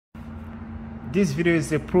This video is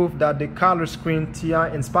a proof that the color screen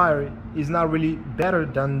TI Inspire is not really better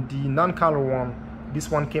than the non-color one. This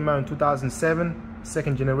one came out in 2007,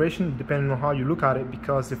 second generation, depending on how you look at it,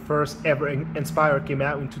 because the first ever Inspire came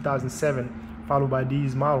out in 2007, followed by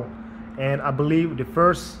these model. And I believe the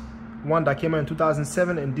first one that came out in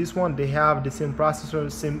 2007 and this one, they have the same processor,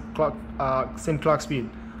 same clock speed.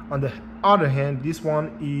 On the other hand, this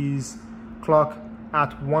one is clock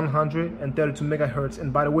at 132 megahertz.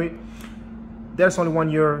 And by the way, there's only 1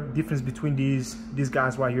 year difference between these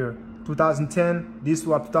guys right here. 2010, these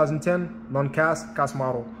two are 2010 non-cast cast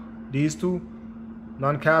model. These two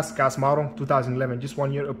non-cast cast model 2011, just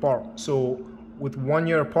 1 year apart. So with 1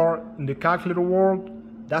 year apart in the calculator world,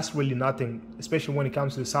 that's really nothing, especially when it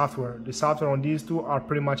comes to the software. The software on these two are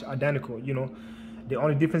pretty much identical. You know, the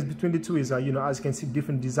only difference between the two is you know, as you can see,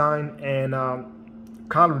 different design and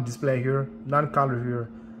color display here, non-color here.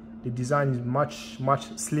 The design is much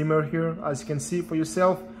slimmer here, as you can see for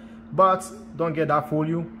yourself. But don't get that fool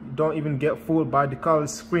you. Don't even get fooled by the color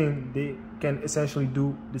screen. They can essentially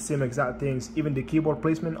do the same exact things. Even the keyboard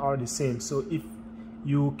placement are the same. So if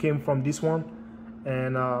you came from this one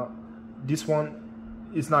and this one,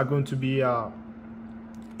 it's not going to be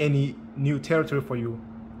any new territory for you.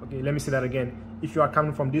 Okay, let me say that again. If you are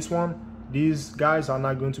coming from this one, these guys are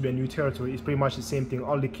not going to be a new territory. It's pretty much the same thing.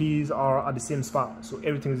 All the keys are at the same spot, so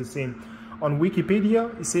everything is the same. On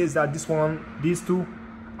Wikipedia, it says that these two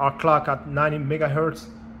are clocked at 90 megahertz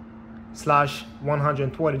slash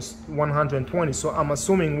 120. So I'm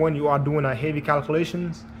assuming when you are doing a heavy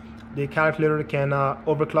calculations, the calculator can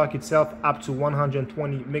overclock itself up to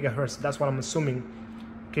 120 megahertz. That's what I'm assuming.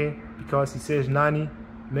 Okay, because it says 90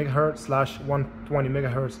 megahertz slash 120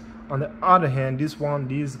 megahertz. On the other hand, these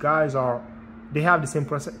guys they have the same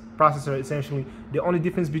processor essentially. The only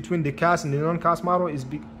difference between the cast and the non-cast model is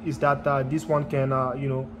that this one can you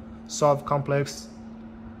know, solve complex.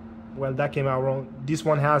 Well, that came out wrong. This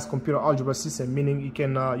one has computer algebra system, meaning it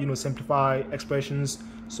can you know, simplify expressions,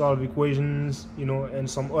 solve equations, you know, and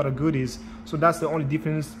some other goodies. So that's the only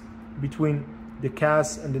difference between the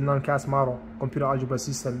cast and the non-cast model, computer algebra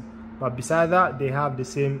system. But besides that, they have the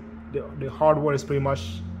same. The hardware is pretty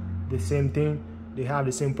much the same thing. They have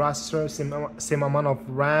the same processor, same amount of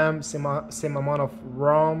RAM, same amount of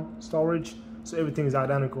ROM storage. So everything is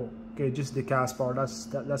identical. Okay, just the cast part.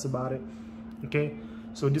 That's about it. Okay,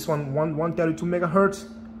 so this one 132 megahertz,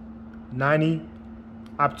 90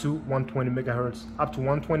 up to 120 megahertz, up to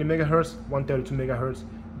 120 megahertz, 132 megahertz.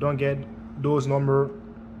 Don't get those numbers.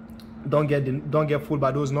 Don't get fooled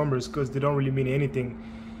by those numbers, because they don't really mean anything.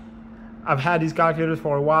 I've had these calculators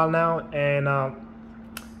for a while now, and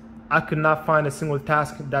I could not find a single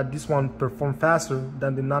task that this one performed faster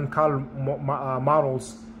than the non-color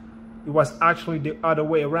models. It was actually the other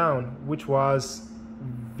way around, which was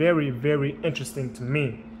very interesting to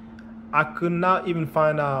me. I could not even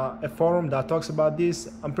find a forum that talks about this.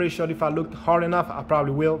 I'm pretty sure if I looked hard enough, I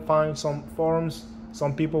probably will find some forums,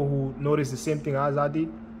 some people who noticed the same thing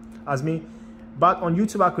as me. But on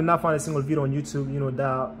YouTube, I could not find a single video on YouTube, you know,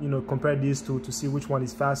 that, you know, compare these two to see which one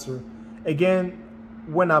is faster. Again,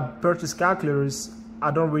 when I purchase calculators,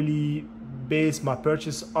 I don't really base my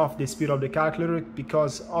purchase off the speed of the calculator,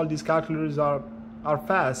 because all these calculators are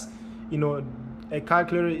fast. You know, a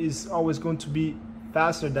calculator is always going to be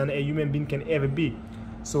faster than a human being can ever be.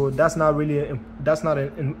 So that's not really an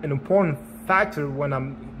important factor when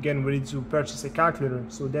I'm getting ready to purchase a calculator.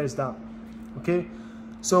 So there's that. Okay,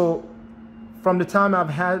 so from the time I've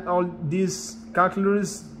had all these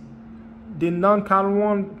calculators, the non-color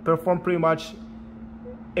one performed pretty much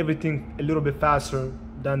everything a little bit faster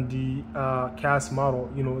than the cast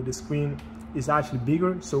model. You know, the screen is actually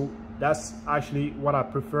bigger, so that's actually what I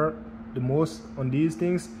prefer the most on these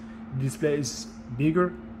things. The display is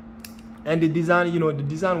bigger, and the design, you know, the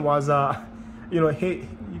design was you know,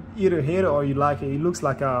 either hate it or you like it. It looks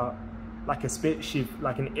like a spaceship,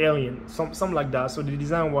 like an alien, something like that. So the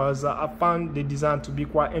design was I found the design to be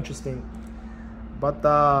quite interesting. But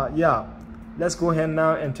yeah, let's go ahead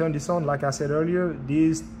now and turn this on. Like I said earlier,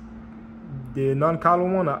 the non-color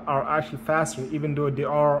one are actually faster, even though they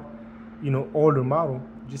are, you know, older model,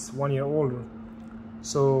 just 1 year older.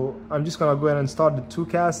 So I'm just gonna go ahead and start the two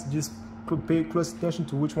casts. Just pay close attention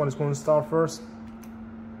to which one is going to start first.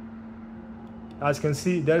 As you can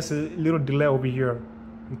see, there's a little delay over here.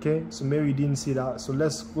 Okay, so maybe you didn't see that. So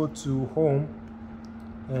let's go to home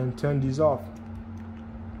and turn these off.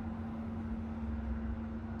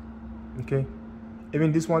 Okay,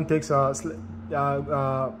 even this one takes shuts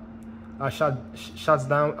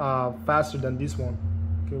down faster than this one.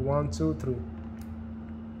 Okay, 1, 2, 3.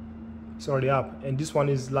 It's already up, and this one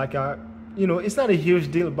is like you know, it's not a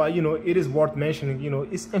huge deal, but you know, it is worth mentioning. You know,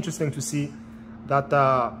 it's interesting to see that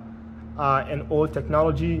an old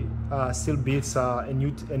technology still beats a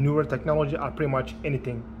newer technology at pretty much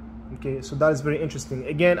anything. Okay, so that is very interesting.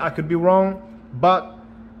 Again, I could be wrong, but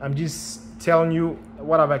I'm just telling you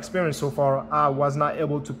what I've experienced so far. I was not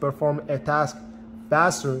able to perform a task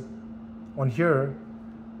faster on here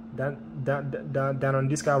than on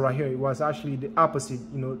this guy right here. It was actually the opposite.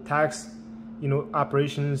 You know, task, you know,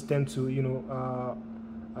 operations tend to, you know,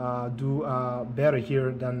 do better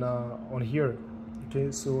here than on here. Okay,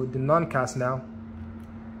 so the non-cast now,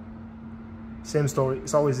 same story.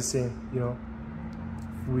 It's always the same. You know,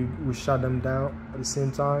 we shut them down at the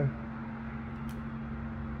same time.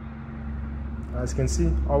 As you can see,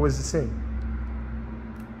 always the same.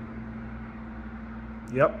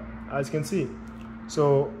 Yep, as you can see.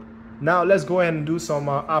 So now let's go ahead and do some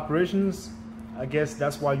operations. I guess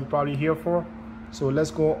that's what you're probably here for. So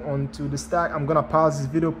let's go onto the stack. I'm gonna pause this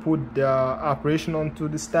video, put the operation onto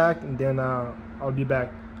the stack, and then I'll be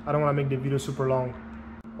back. I don't want to make the video super long.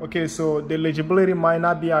 Okay, so the legibility might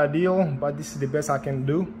not be ideal, but this is the best I can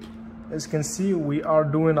do. As you can see, we are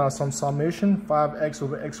doing some summation, 5x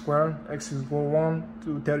over x squared, x is equal 1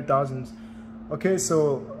 to 30,000. Okay,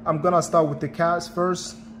 so I'm gonna start with the cast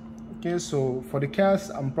first. Okay, so for the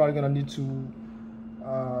cast, I'm probably gonna need to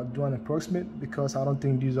do an approximate, because I don't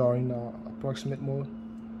think these are in approximate mode.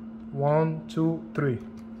 1, 2, 3.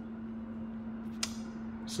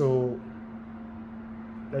 So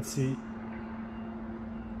let's see.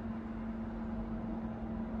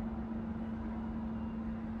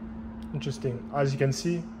 Interesting. As you can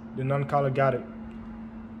see, the non-color got it,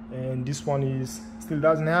 and this one is still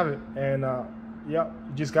doesn't have it, and yeah,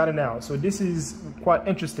 you just got it now. So this is quite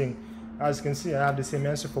interesting. As you can see, I have the same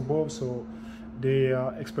answer for both, so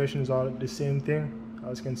the expressions are the same thing,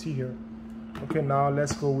 as you can see here. Okay, now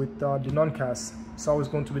let's go with the non-cast. It's always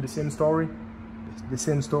going to be the same story. The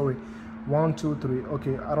same story. 1, 2, 3.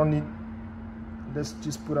 Okay, I don't need. Let's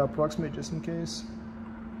just put approximate just in case.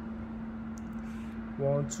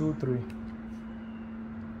 1, 2, 3.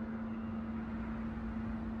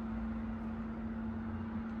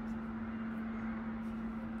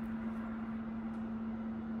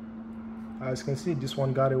 As you can see, this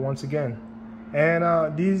one got it once again,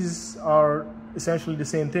 and these are essentially the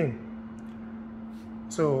same thing.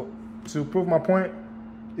 So to prove my point,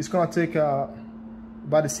 it's gonna take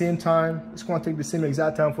about the same time. It's gonna take the same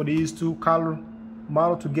exact time for these two color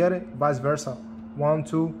model to get it, vice versa. 1,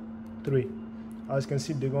 2, 3. As you can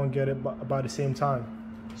see, they're gonna get it about the same time.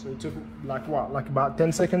 So it took like what, like about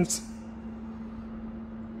 10 seconds.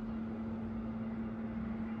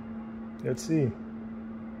 Let's see.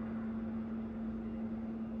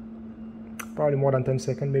 Probably more than 10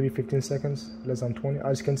 seconds, maybe 15 seconds, less than 20.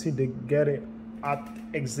 As you can see, they get it at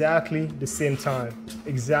exactly the same time.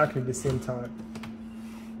 Exactly the same time.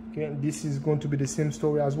 Okay, and this is going to be the same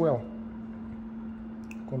story as well.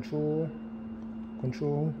 Control,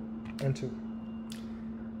 Control, Enter.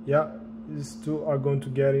 Yeah, these two are going to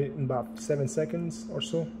get it in about 7 seconds or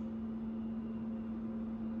so.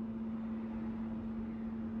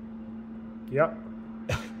 Yeah.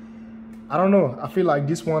 I don't know. I feel like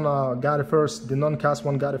this one got it first. The non-cast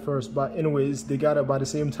one got it first. But anyways, they got it by the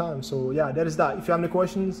same time. So yeah, that is that. If you have any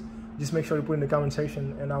questions, just make sure you put in the comment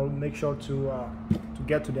section, and I'll make sure to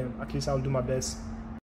get to them. At least I'll do my best.